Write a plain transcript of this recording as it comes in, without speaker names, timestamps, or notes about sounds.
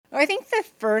Well, I think the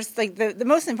first, the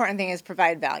most important thing is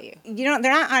provide value. They're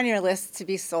not on your list to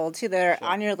be sold to. They're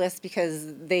on your list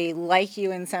because they like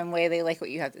you in some way. They like what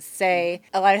you have to say.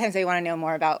 A lot of times they want to know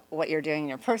more about what you're doing in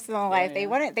your personal life. They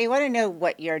want to know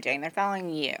what you're doing. They're following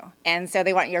you. And so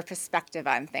they want your perspective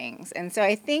on things. And so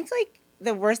I think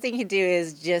the worst thing you can do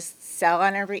is just sell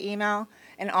on every email.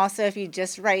 And also, if you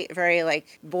just write very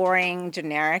boring,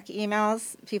 generic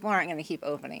emails, people aren't going to keep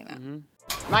opening them. Mm-hmm.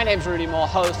 My name's Rudy Moore,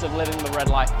 host of Living the Red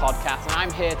Life podcast, and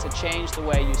I'm here to change the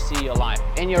way you see your life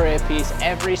in your earpiece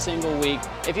every single week.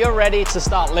 If you're ready to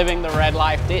start living the red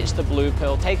life, ditch the blue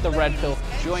pill, take the red pill,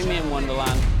 join me in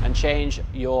Wonderland, and change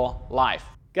your life.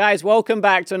 Guys, welcome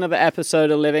back to another episode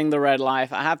of Living the Red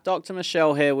Life. I have Dr.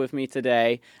 Michelle here with me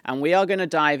today, and we are going to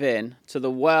dive in to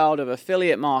the world of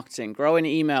affiliate marketing, growing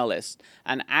email lists,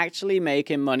 and actually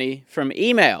making money from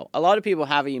email. A lot of people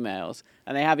have emails,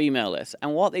 and they have email lists,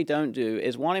 and what they don't do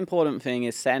is one important thing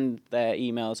is send their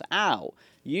emails out.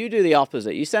 You do the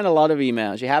opposite. You send a lot of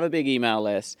emails. You have a big email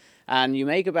list, and you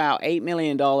make about $8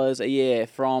 million a year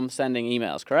from sending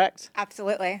emails, correct?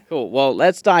 Absolutely. Cool. Well,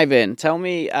 let's dive in. Tell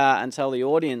me and tell the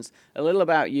audience a little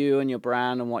about you and your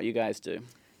brand and what you guys do.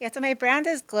 Yeah, so my brand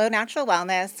is Glow Natural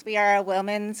Wellness. We are a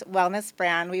women's wellness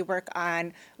brand. We work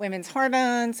on women's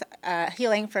hormones,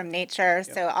 healing from nature,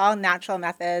 so all natural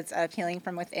methods of healing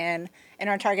from within, and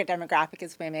our target demographic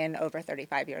is women over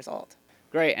 35 years old.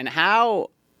 Great. And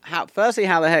firstly,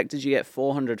 how the heck did you get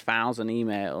 400,000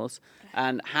 emails?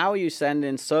 And how are you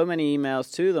sending so many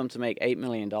emails to them to make $8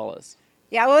 million?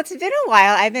 Yeah, well, it's been a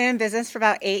while. I've been in business for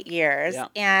about 8 years,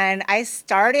 and I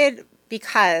started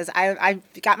because I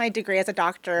got my degree as a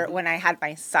doctor when I had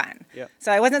my son.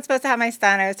 So I wasn't supposed to have my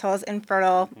son. I was told I was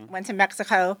infertile, went to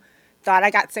Mexico, thought I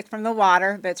got sick from the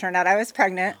water, but it turned out I was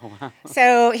pregnant.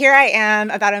 So here I am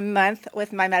about a month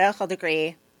with my medical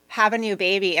degree, have a new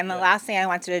baby, and the last thing I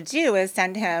wanted to do was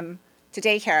send him to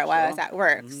daycare while I was at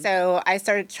work. So I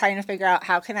started trying to figure out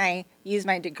how can I use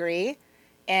my degree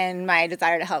and my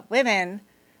desire to help women,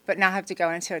 but not have to go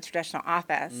into a traditional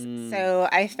office. So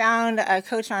I found a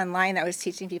coach online that was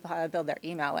teaching people how to build their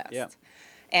email list.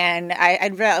 And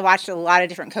I'd watched a lot of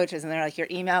different coaches, and they're like, your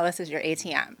email list is your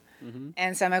ATM.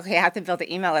 And so I'm like, okay, I have to build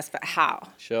the email list, but how?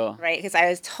 Right? Because I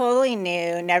was totally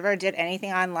new, never did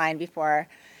anything online before.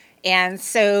 And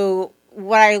so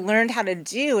what I learned how to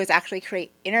do is actually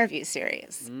create interview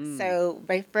series. So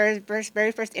my very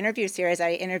first interview series,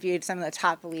 I interviewed some of the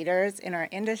top leaders in our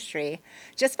industry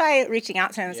just by reaching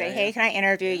out to them and say, hey, can I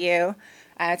interview you?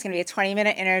 It's going to be a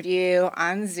 20-minute interview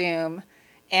on Zoom.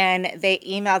 And they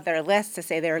emailed their list to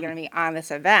say they were going to be on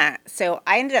this event. So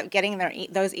I ended up getting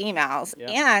those emails,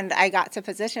 and I got to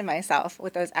position myself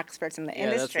with those experts in the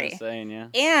industry. That's insane,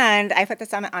 And I put the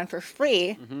summit on for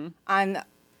free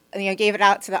gave it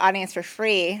out to the audience for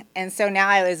free. And so now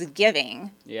I was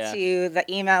giving to the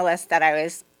email list that I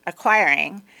was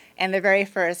acquiring. And the very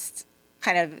first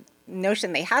kind of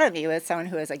notion they had of me was someone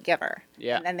who is a giver.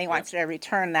 And then they wanted to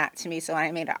return that to me. So when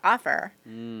I made an offer,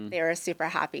 they were super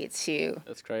happy to.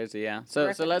 That's crazy,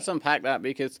 So let's unpack that,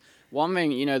 because one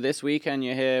thing, this weekend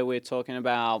you're here, we're talking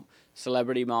about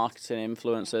celebrity marketing,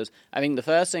 influencers. I think the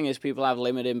first thing is people have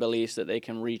limiting beliefs that they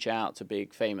can reach out to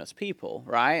big famous people,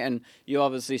 right? And you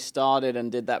obviously started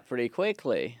and did that pretty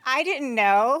quickly. I didn't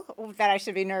know that I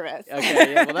should be nervous.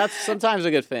 Okay, well, that's sometimes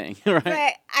a good thing,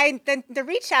 right? But the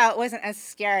reach out wasn't as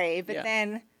scary, but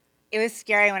then it was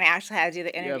scary when I actually had to do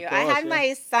the interview. Of course, I had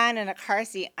my son in a car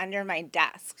seat under my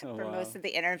desk for most of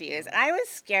the interviews. And I was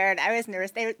scared. I was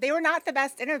nervous. They were not the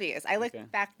best interviews. I look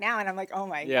back now and I'm like, oh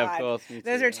my God. Of course, me too,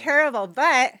 those are terrible.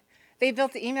 But they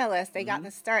built the email list. They got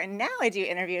the start. And now I do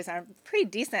interviews. And I'm pretty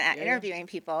decent at interviewing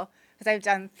people because I've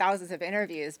done thousands of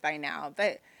interviews by now.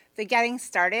 But the getting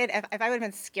started, if I would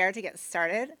have been scared to get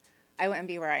started, I wouldn't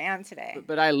be where I am today.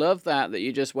 But I love that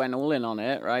you just went all in on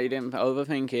it, right? You didn't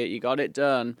overthink it. You got it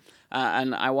done.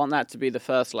 And I want that to be the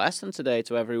first lesson today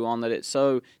to everyone, that it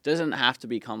doesn't have to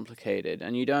be complicated.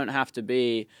 And you don't have to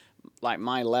be like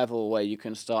my level where you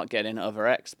can start getting other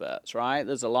experts, right?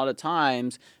 There's a lot of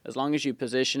times, as long as you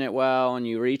position it well and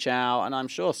you reach out, and I'm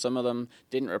sure some of them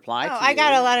didn't reply to you. I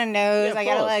got a lot of no's. I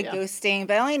got a lot of ghosting,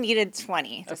 but I only needed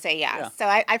 20 to say yes. So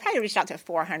I probably reached out to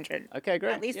 400. Okay,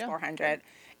 great. At least 400.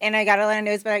 And I got a lot of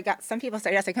no's, but I got some people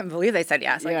said yes. I couldn't believe they said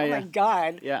yes. Oh my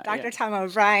God. Dr. Tom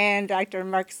O'Brien, Dr.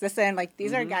 Mark Sisson,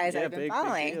 these are guys I've been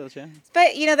following. Big deals,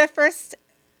 But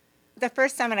the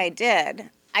first summit I did,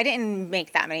 I didn't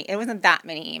make that many. It wasn't that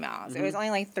many emails. It was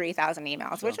only 3,000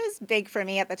 emails, which was big for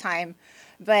me at the time.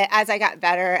 But as I got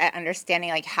better at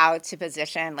understanding how to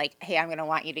position, hey, I'm going to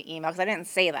want you to email, because I didn't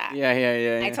say that.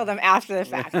 Yeah. I told them after the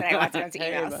fact that I wanted them to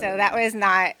email. So that was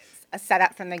not a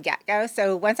setup from the get-go.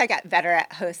 So once I got better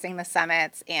at hosting the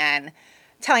summits and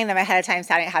telling them ahead of time,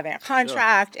 having a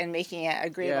contract and making it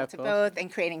agreeable to both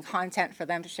and creating content for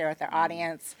them to share with their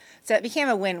audience. So it became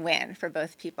a win-win for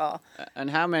both people. And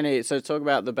so talk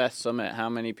about the best summit. How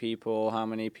many people,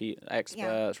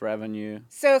 experts, revenue?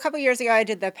 So a couple of years ago, I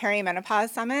did the Perimenopause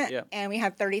Summit, and we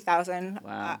had 30,000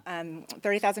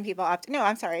 people opt. No,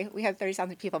 I'm sorry. We had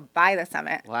 30,000 people buy the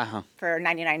summit for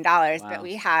 $99, but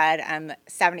we had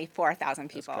 74,000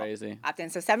 people opt in.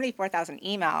 So 74,000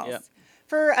 emails.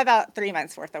 For about 3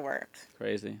 months worth of work.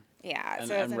 Crazy. Yeah.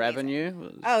 And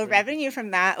revenue? Revenue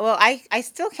from that. Well, I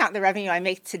still count the revenue I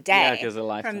make today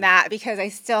from that because I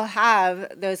still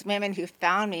have those women who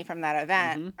found me from that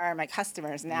event are my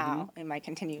customers now in my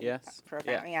continued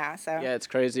program. Yeah. So it's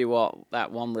crazy what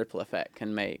that one ripple effect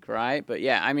can make, right? But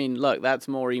I mean, look, that's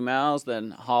more emails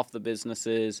than half the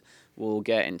businesses will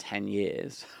get in 10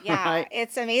 years. Yeah, right?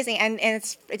 It's amazing. And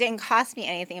it didn't cost me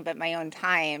anything but my own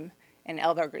time and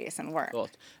elbow grease and work.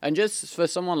 And just for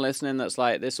someone listening that's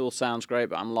like, this all sounds great,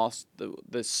 but I'm lost,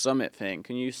 the summit thing,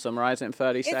 can you summarize it in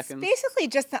 30 seconds? It's basically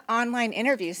just the online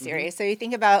interview series. So you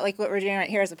think about like what we're doing right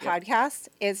here as a podcast,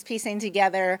 is piecing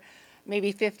together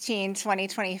maybe 15, 20,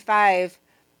 25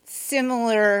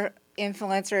 similar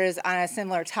influencers on a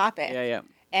similar topic.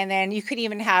 And then you could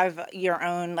even have your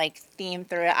own like theme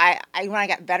through it. When I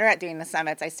got better at doing the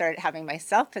summits, I started having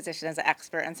myself positioned as an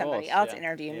expert and somebody else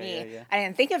interview me. I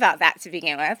didn't think about that to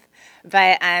begin with,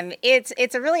 but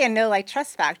it's really a know, like,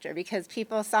 trust factor because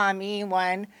people saw me,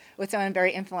 one, with someone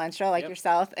very influential like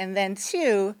yourself, and then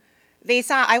two, they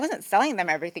saw I wasn't selling them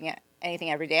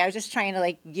anything every day. I was just trying to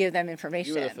like give them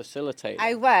information. You were the facilitator.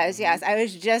 I was, yes. I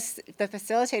was just the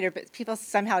facilitator, but people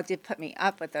somehow did put me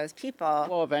up with those people.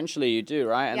 Well, eventually you do,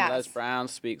 right? And Les Brown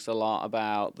speaks a lot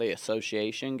about the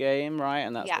association game, right?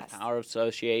 And that's the power of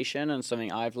association, and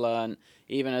something I've learned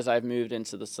even as I've moved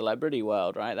into the celebrity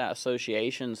world, right? That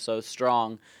association's so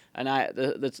strong. And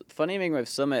the funny thing with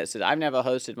summits is I've never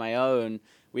hosted my own.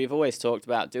 We've always talked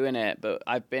about doing it, but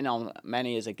I've been on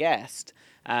many as a guest.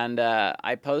 And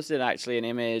I posted actually an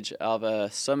image of a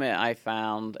summit I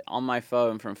found on my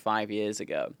phone from 5 years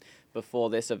ago before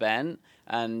this event.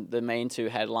 And the main two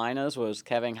headliners was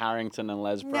Kevin Harrington and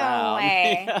Les Brown. No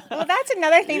way. Well, that's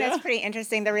another thing that's pretty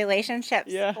interesting. The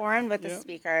relationships formed with the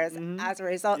speakers as a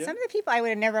result. Some of the people I would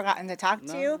have never gotten to talk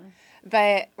to,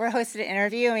 but we're hosted an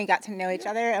interview and we got to know each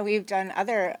other, and we've done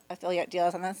other affiliate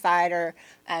deals on the side or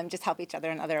just help each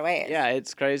other in other ways. Yeah,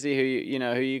 it's crazy who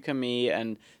you can meet,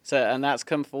 and that's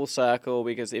come full circle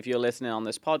because if you're listening on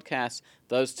this podcast,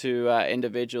 those two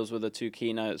individuals were the two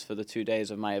keynotes for the 2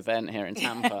 days of my event here in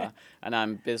Tampa, and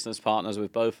I'm business partners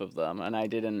with both of them. And I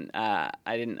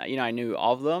knew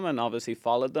of them and obviously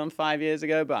followed them 5 years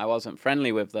ago, but I wasn't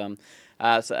friendly with them.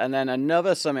 And then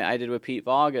another summit I did with Pete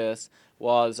Vargas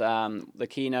was the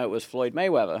keynote was Floyd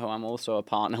Mayweather, who I'm also a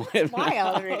partner with.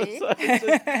 Wild, really.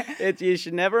 So you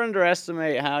should never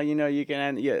underestimate how you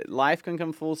can life can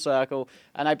come full circle.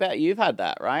 And I bet you've had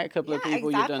that, right? A couple of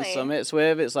people you've done summits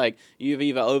with. It's like you've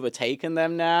either overtaken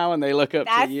them now, and they look up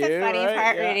to you. That's the funny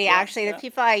part, Rudy. Actually, the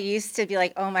people I used to be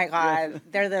like, oh my God,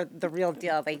 they're the real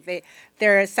deal. Like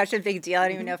they're such a big deal. I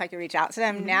don't even know if I could reach out to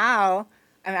them now.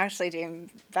 I'm actually doing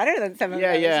better than some of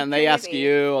them. And they ask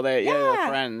you, or they're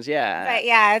friends, But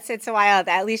it's wild.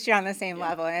 At least you're on the same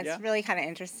level, and it's really kind of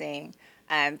interesting.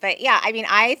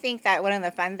 I think that one of the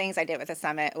fun things I did with the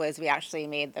summit was we actually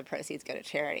made the proceeds go to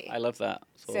charity. I love that.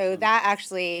 So that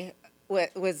actually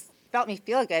felt me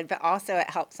feel good, but also it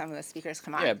helped some of the speakers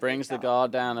come on. Yeah, it brings the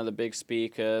guard down of the big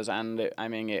speakers, and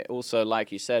it also,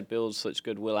 like you said, builds such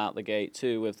goodwill out the gate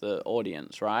too with the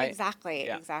audience, right? Exactly.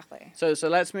 So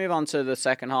let's move on to the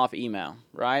second half, email,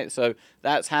 right? So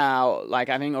that's how, I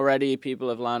think already people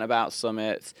have learned about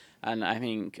summits. And I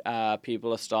think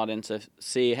people are starting to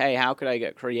see, hey, how could I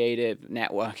get creative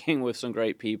networking with some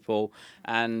great people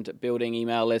and building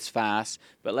email lists fast?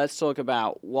 But let's talk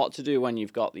about what to do when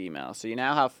you've got the email. So you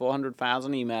now have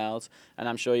 400,000 emails, and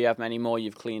I'm sure you have many more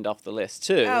you've cleaned off the list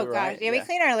too. Oh, right? gosh. Yeah, we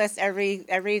clean our list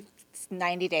every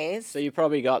 90 days. So you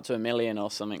probably got to 1 million or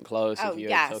something close if you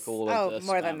took all of this. Oh,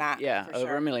 more than that. Yeah, over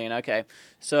sure. 1 million. Okay.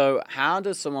 So how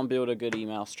does someone build a good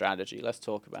email strategy? Let's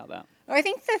talk about that. Well, I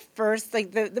think the first,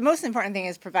 the most important thing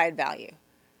is provide value.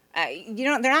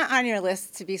 They're not on your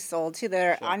list to be sold to.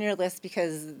 They're on your list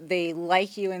because they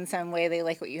like you in some way. They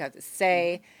like what you have to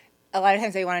say. A lot of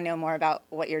times they want to know more about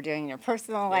what you're doing in your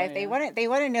personal life. They want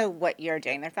to know what you're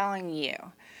doing. They're following you.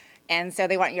 And so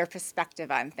they want your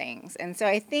perspective on things. And so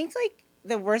I think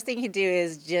the worst thing you can do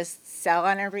is just sell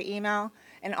on every email.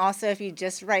 And also if you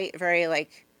just write very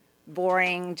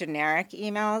boring, generic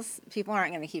emails, people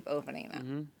aren't going to keep opening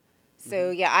them.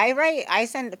 So yeah, I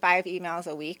send 5 emails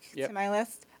a week to my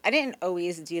list. I didn't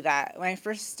always do that. When I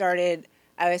first started,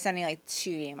 I was sending like 2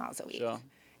 emails a week. Sure.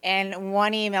 And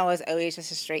one email was always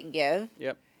just a straight give.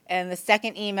 Yep. And the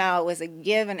second email was a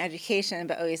give and education,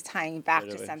 but always tying back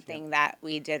to something that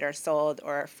we did or sold,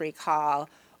 or a free call,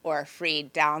 or a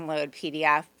free download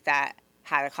PDF that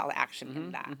had a call to action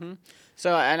in that.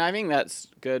 So, and I think that's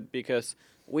good because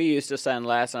we used to send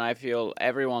less, and I feel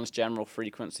everyone's general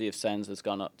frequency of sends has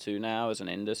gone up too now as an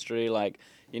industry. Like,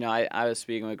 I was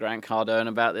speaking with Grant Cardone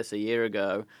about this a year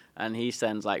ago, and he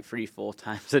sends like 3-4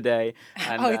 times a day.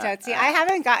 And, See, I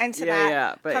haven't gotten to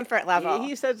that comfort level.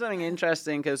 He said something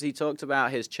interesting because he talked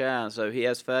about his churn. So he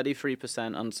has 33%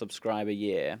 unsubscribe a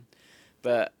year.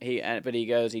 But he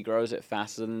goes, he grows it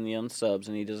faster than the unsubs,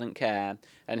 and he doesn't care.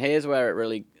 And here's where it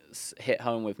really hit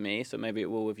home with me, so maybe it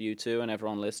will with you too and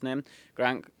everyone listening.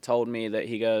 Grant told me that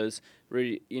he goes,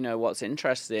 really, what's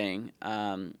interesting,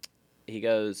 he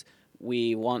goes,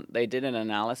 they did an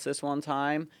analysis one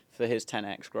time for his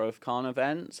 10X GrowthCon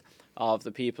event of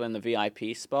the people in the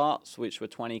VIP spots, which were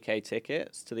 20K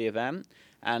tickets to the event,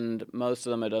 and most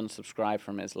of them had unsubscribed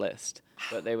from his list,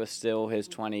 but they were still his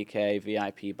 20K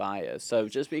VIP buyers. So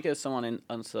just because someone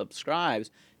unsubscribes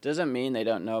doesn't mean they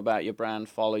don't know about your brand,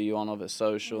 follow you on other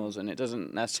socials, and it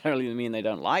doesn't necessarily mean they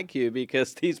don't like you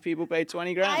because these people pay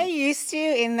 20 grand. I used to,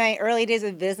 in the early days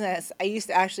of business, I used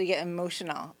to actually get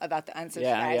emotional about the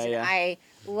unsubscribes. And I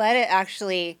let it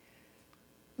actually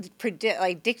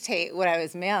dictate what I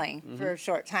was mailing for a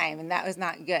short time, and that was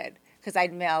not good. Because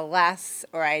I'd mail less,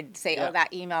 or I'd say, oh,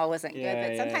 that email wasn't good.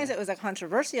 But sometimes it was a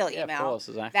controversial email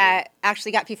that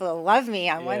actually got people to love me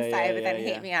on one side, but then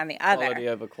hate me on the other. Quality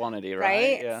over quantity,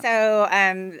 right? Yeah.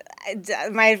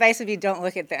 So my advice would be don't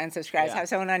look at the unsubscribes. Have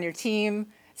someone on your team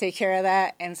take care of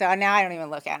that. And so now I don't even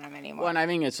look at them anymore. Well, and I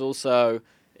think it's also,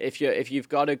 if you've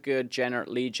got a good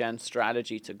lead gen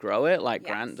strategy to grow it, like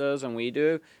Grant does and we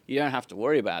do, you don't have to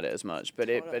worry about it as much. But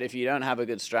if you don't have a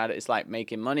good strategy, it's like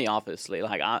making money. Obviously,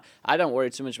 like I don't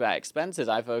worry too much about expenses.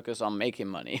 I focus on making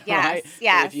money. Right?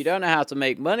 Yes. But if you don't know how to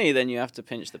make money, then you have to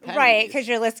pinch the pennies. Right, because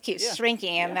your list keeps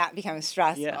shrinking, and that becomes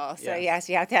stressful. So yes,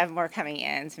 you have to have more coming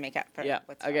in to make up for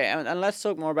what's okay, and let's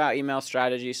talk more about email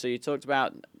strategy. So you talked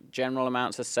about general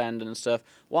amounts of send and stuff.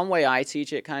 One way I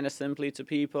teach it kind of simply to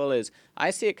people is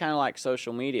I see it kind of like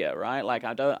social media, right? Like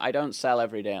I don't sell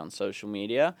every day on social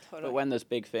media, but when there's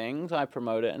big things, I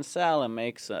promote it and sell and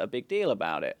make a big deal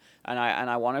about it. And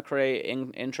I want to create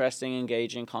interesting,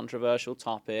 engaging, controversial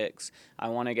topics. I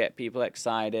want to get people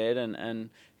excited and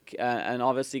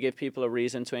obviously give people a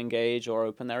reason to engage or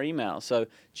open their email. So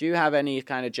do you have any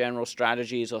kind of general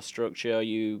strategies or structure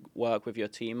you work with your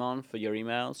team on for your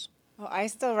emails? Well, I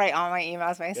still write all my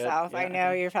emails myself. I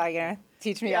know you're probably going to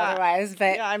teach me otherwise,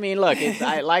 but... Yeah, I mean, look,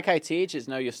 like I teach, it's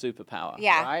know your superpower,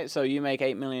 right? So you make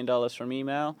 $8 million from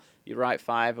email, you write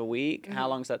 5 a week. How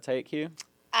long does that take you?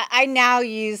 I now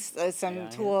use some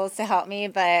tools to help me,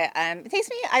 but it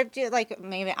takes me, I do like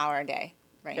maybe an hour a day.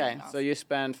 Okay, so you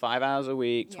spend 5 hours a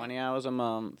week, 20 hours a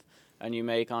month, and you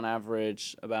make on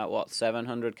average about, what,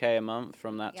 $700K a month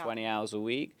from that 20 hours a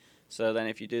week. So then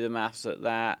if you do the maths at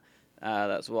that,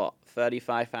 that's what,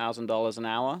 $35,000 an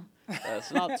hour?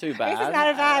 That's not too bad. It's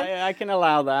not bad. I can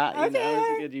allow that. Okay.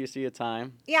 It's a good use of your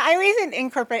time. Yeah, I always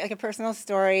incorporate like a personal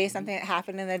story, something that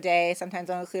happened in the day. Sometimes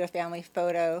I'll include a family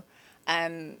photo.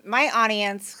 My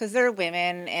audience, because they're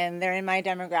women and they're in my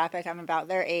demographic, I'm about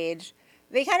their age,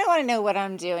 they kind of want to know what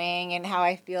I'm doing and how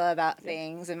I feel about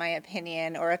things and my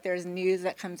opinion, or if there's news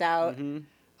that comes out,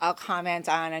 I'll comment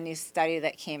on a new study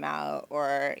that came out,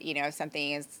 or, if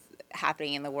something is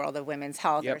happening in the world of women's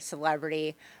health or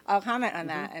celebrity, I'll comment on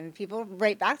that, and people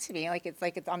write back to me like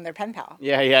it's on their pen pal.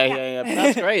 Yeah. But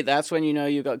that's great. That's when you know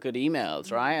you've got good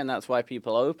emails, right? And that's why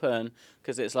people open,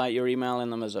 because it's like you're emailing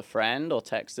them as a friend or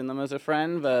texting them as a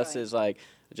friend versus like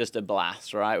just a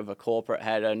blast, right? With a corporate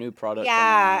head, a new product.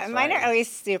 Yeah, mine are always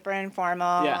super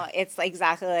informal. Yeah. It's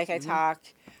exactly like I talk.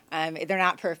 They're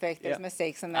not perfect. There's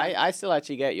mistakes in them. I still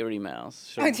actually get your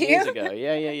emails from do years you? ago.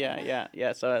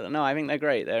 Yeah. So no, I think they're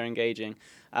great. They're engaging.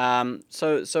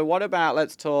 So what about,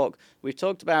 let's talk, we've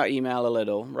talked about email a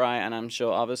little, right? And I'm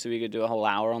sure obviously we could do a whole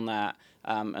hour on that,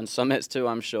 and summits too,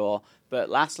 I'm sure. But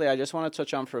lastly, I just want to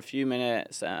touch on for a few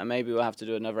minutes, maybe we'll have to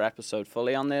do another episode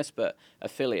fully on this, but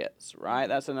affiliates, right?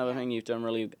 That's another thing you've done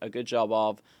really a good job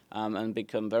of, and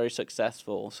become very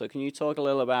successful. So can you talk a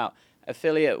little about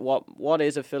affiliate, what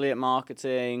is affiliate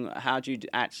marketing? How do you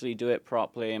actually do it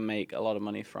properly and make a lot of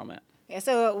money from it? Yeah,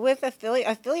 so with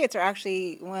affiliates are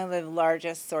actually one of the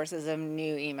largest sources of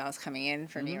new emails coming in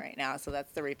for me right now. So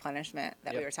that's the replenishment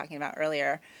that we were talking about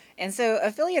earlier. And so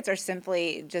affiliates are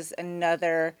simply just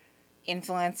another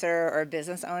influencer or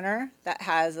business owner that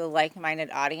has a like-minded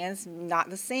audience, not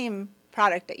the same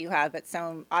product that you have, but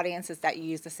some audiences that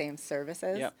use the same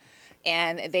services. Yep.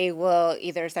 And they will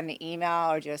either send an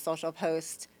email or do a social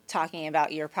post talking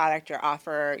about your product, your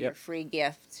offer, your free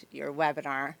gift, your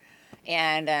webinar.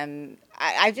 And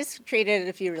I've just created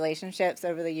a few relationships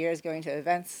over the years going to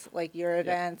events like your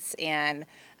events, and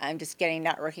I'm just getting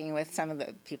networking with some of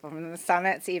the people from the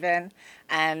summits even,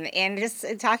 and just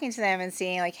talking to them and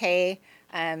seeing like, hey,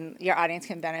 your audience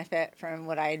can benefit from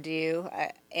what I do,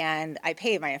 and I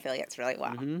pay my affiliates really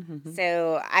well.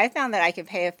 So I found that I can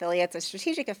pay affiliates, a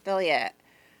strategic affiliate,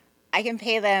 I can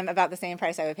pay them about the same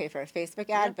price I would pay for a Facebook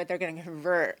ad, but they're going to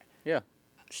convert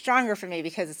stronger for me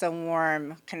because it's a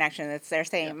warm connection. It's they're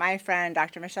saying, my friend,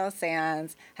 Dr. Michelle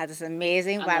Sands, has this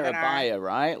amazing webinar. They're a buyer,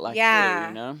 right? Like you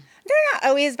know? They're not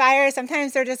always buyers.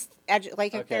 Sometimes they're just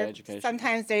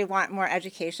sometimes they want more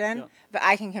education, but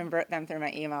I can convert them through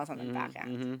my emails on the back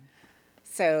end.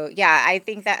 So yeah, I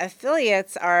think that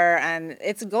affiliates are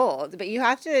it's gold, but you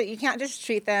can't just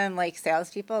treat them like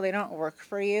salespeople. They don't work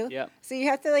for you. So you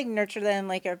have to like nurture them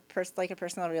like a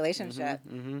personal relationship.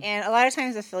 And a lot of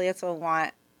times affiliates will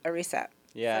want a reset.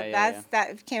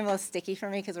 That became a little sticky for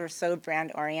me because we're so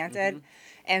brand oriented.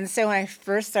 And so when I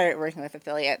first started working with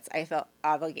affiliates, I felt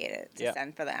obligated to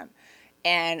send for them.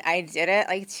 And I did it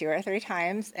like 2 or 3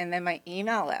 times, and then my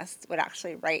email list would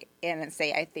actually write in and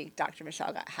say, I think Dr.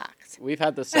 Michelle got hacked. We've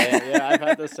had the same. I've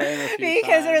had the same a few times.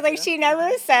 Because they're like, she never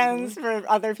sends for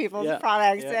other people's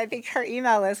products. And I think her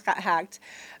email list got hacked.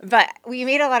 But we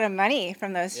made a lot of money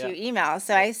from those few emails.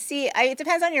 So I see, it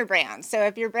depends on your brand. So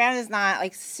if your brand is not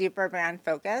like super brand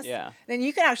focused, then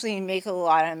you can actually make a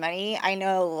lot of money. I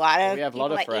know a lot of people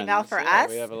that email for us.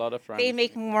 We have a lot of friends. They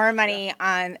make more money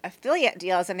on affiliate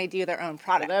deals than they do their own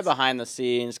products. They're behind the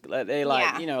scenes. They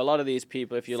like, a lot of these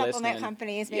people, if you're listening. Supplement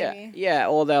companies, maybe.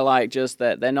 Or they're like just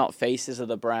that they're not faces of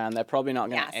the brand. They're probably not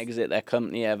going to exit their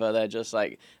company ever. They're just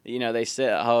like, they sit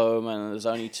at home and there's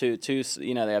only two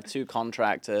they have 2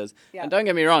 contractors. And don't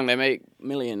get me wrong, they make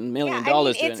million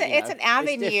dollars. It's an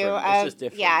avenue. It's just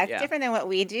different. It's different than what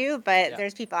we do, but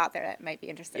there's people out there that might be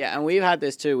interested. Yeah, and we've had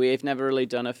this too. We've never really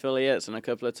done affiliates, and a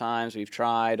couple of times we've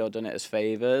tried or done it as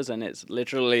favors, and it's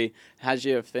literally, has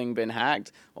your thing been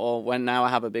hacked? Or when now I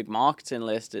have a big marketing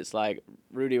list, it's like,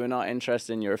 Rudy, we're not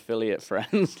interested in your affiliate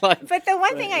friends. But the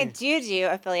one thing I do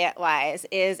affiliate-wise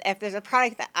is if there's a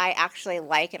product that I actually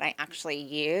like and I actually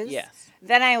use,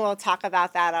 then I will talk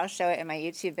about that. I'll show it in my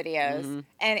YouTube videos,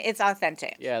 and it's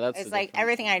authentic. It's like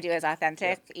everything I do is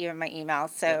authentic, even my emails.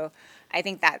 So I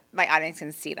think that my audience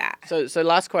can see that. So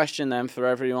last question then for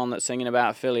everyone that's thinking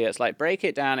about affiliates, like break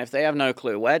it down. If they have no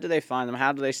clue, where do they find them?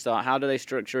 How do they start? How do they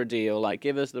structure a deal? Like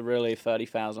give us the really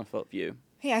 30,000-foot view.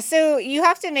 Yeah, so you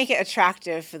have to make it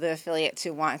attractive for the affiliate to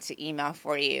want to email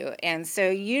for you. And so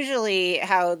usually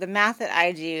how the math that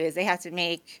I do is they have to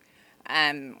make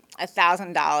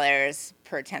 $1,000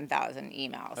 per 10,000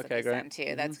 emails that they send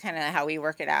to. That's kind of how we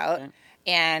work it out.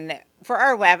 And for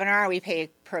our webinar, we pay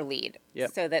per lead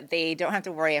so that they don't have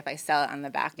to worry if I sell it on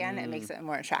the back end. It makes it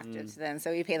more attractive to them.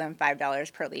 So we pay them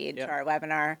 $5 per lead to our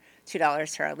webinar,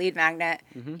 $2 to our lead magnet.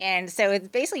 And so it's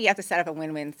basically you have to set up a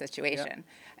win-win situation.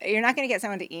 You're not going to get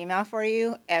someone to email for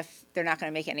you if they're not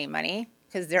going to make any money,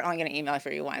 because they're only going to email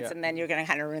for you once, and then you're going to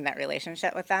kind of ruin that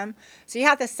relationship with them. So you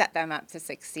have to set them up to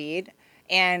succeed.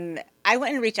 And I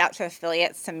wouldn't reach out to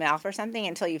affiliates to mail for something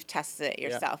until you've tested it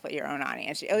yourself with your own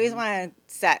audience. You always want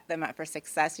to set them up for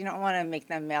success. You don't want to make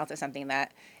them mail to something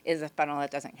that is a funnel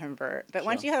that doesn't convert. But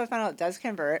once you have a funnel that does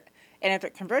convert, and if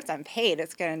it converts on paid,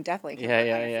 it's going to definitely convert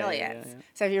on affiliates.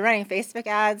 So if you're running Facebook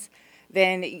ads,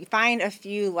 then you find a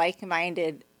few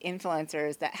like-minded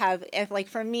influencers that have, like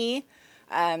for me,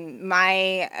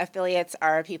 my affiliates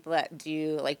are people that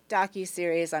do like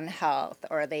docuseries on health,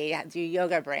 or they do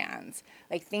yoga brands,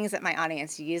 like things that my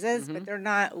audience uses, but they're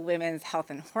not women's health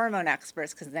and hormone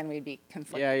experts, because then we'd be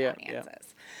conflicting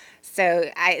audiences. So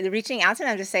reaching out to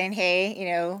them, just saying, hey,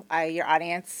 your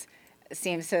audience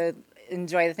seems to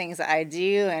enjoy the things that I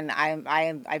do, and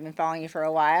I've been following you for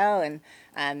a while, and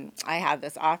I have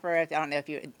this offer. I don't know if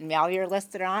you mail your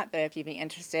list or not, but if you'd be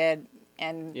interested,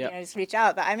 and just reach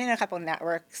out. But I'm in a couple of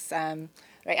networks.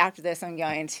 Right after this, I'm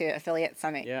going to Affiliate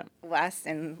Summit West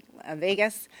in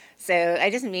Vegas. So I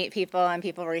just meet people, and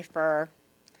people refer.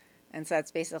 And so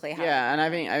that's basically how. Yeah, and I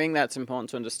think that's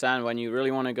important to understand when you really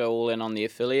want to go all in on the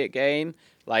affiliate game.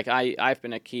 Like I've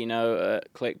been a keynote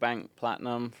at ClickBank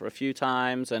Platinum for a few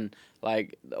times, and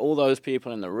like all those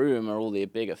people in the room are all the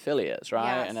big affiliates,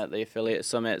 right? Yes. And at the affiliate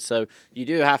summit. So you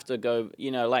do have to go,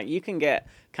 you know, like you can get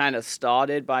kind of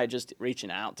started by just reaching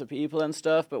out to people and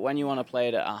stuff. But when you want to play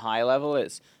it at a high level,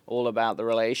 it's all about the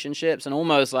relationships and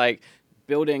almost like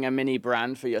building a mini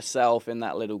brand for yourself in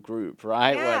that little group,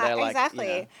 right? Yeah, where they're like, exactly.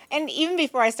 You know, and even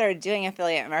before I started doing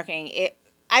affiliate marketing,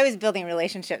 I was building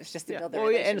relationships just to build the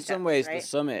relationships. In some ways, right? The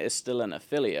summit is still an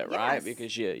affiliate, right? Yes.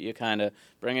 Because you're kind of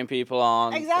bringing people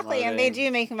on. Exactly, promoting. And they do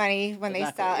make money when they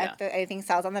sell. Yeah. Everything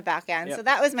sells on the back end. Yep. So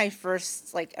that was my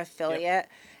first like affiliate. Yep.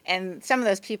 And some of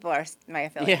those people are my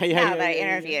affiliates that I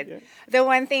interviewed. Yeah. The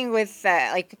one thing with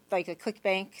like a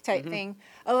ClickBank type thing,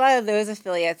 a lot of those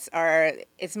affiliates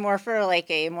it's more for like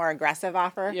a more aggressive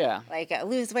offer. Yeah. Like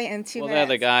lose weight in 2 minutes. Well, they're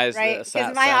the guys, right?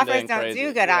 Because my offers don't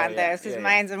do good on those, because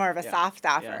mine's more of a soft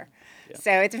offer. Yeah.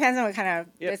 So it depends on what kind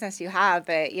of business you have,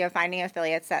 but finding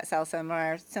affiliates that sell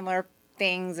similar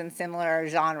things and similar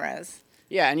genres.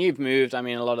 Yeah, and you've moved. I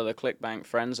mean, a lot of the ClickBank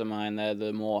friends of mine, they're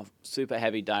the more super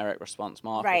heavy direct response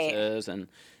marketers. Right. And,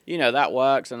 that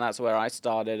works. And that's where I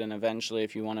started. And eventually,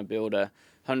 if you want to build a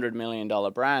 $100 million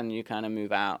brand, you kind of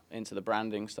move out into the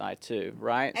branding side too,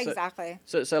 right? Exactly.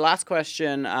 So last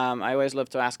question. I always love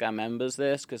to ask our members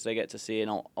this because they get to see an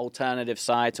alternative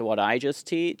side to what I just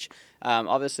teach.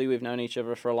 Obviously, we've known each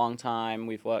other for a long time.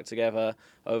 We've worked together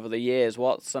over the years.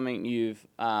 What's something you've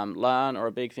learned or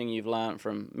a big thing you've learned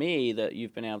from me that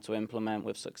you've been able to implement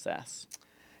with success?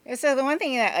 So the one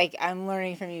thing that I'm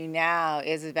learning from you now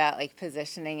is about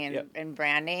positioning and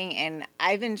branding. And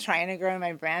I've been trying to grow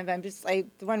my brand, but I'm just the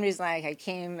one reason I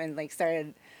came and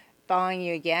started following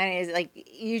you again is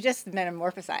you just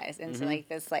metamorphosize into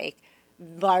this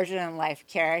larger than life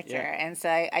character. Yeah. And so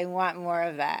I want more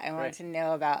of that. I want to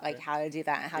know about how to do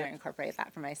that and how to incorporate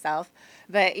that for myself.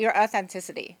 But your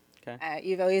authenticity. Okay.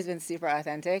 You've always been super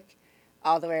authentic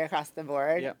all the way across the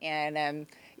board. Yep. And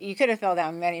you could have fell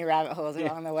down many rabbit holes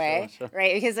along the way, sure.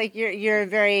 Right? Because you're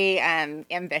very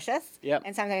ambitious. Yep.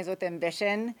 And sometimes with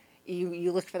ambition,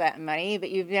 you look for that money,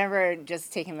 but you've never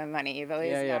just taken the money. You've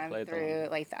always gone through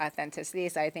the authenticity.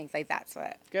 So I think that's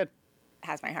what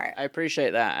has my heart. I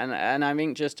appreciate that. And I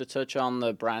think just to touch on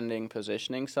the branding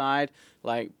positioning side,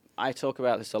 I talk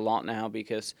about this a lot now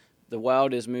because the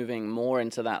world is moving more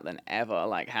into that than ever.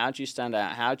 How do you stand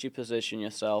out? How do you position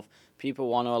yourself? People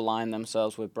want to align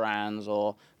themselves with brands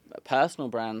or personal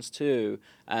brands too.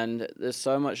 And there's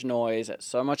so much noise,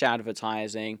 so much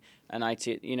advertising. And I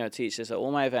teach this at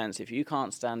all my events. If you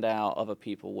can't stand out, other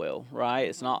people will, right?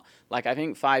 It's not I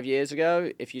think 5 years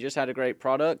ago, if you just had a great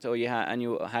product or you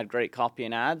had great copy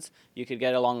and ads, you could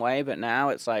get a long way. But now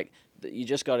it's you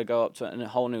just got to go up to a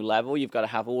whole new level. You've got to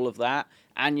have all of that,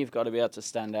 and you've got to be able to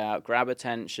stand out, grab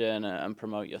attention, and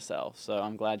promote yourself. So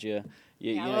I'm glad you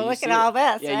look at all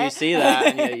this. Yeah, right? You see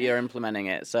that, and you're implementing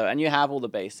it. So, and you have all the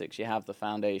basics. You have the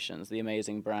foundations, the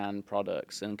amazing brand,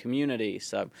 products, and community.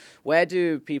 So, where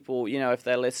do people, if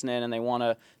they're listening and they want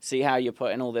to see how you're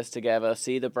putting all this together,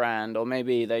 see the brand, or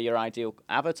maybe they're your ideal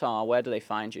avatar, where do they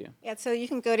find you? Yeah, so you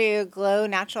can go to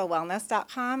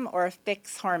glownaturalwellness.com or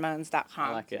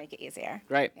fixhormones.com to make it easier.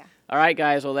 Great. Yeah. All right,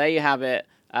 guys. Well, there you have it.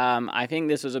 I think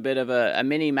this was a bit of a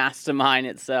mini mastermind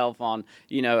itself on,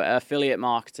 affiliate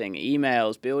marketing,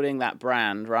 emails, building that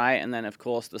brand, right? And then, of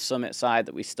course, the summit side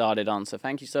that we started on. So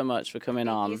thank you so much for coming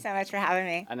on. Thank you so much for having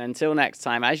me. And until next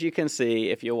time, as you can see,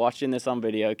 if you're watching this on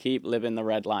video, keep living the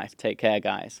red life. Take care,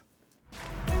 guys.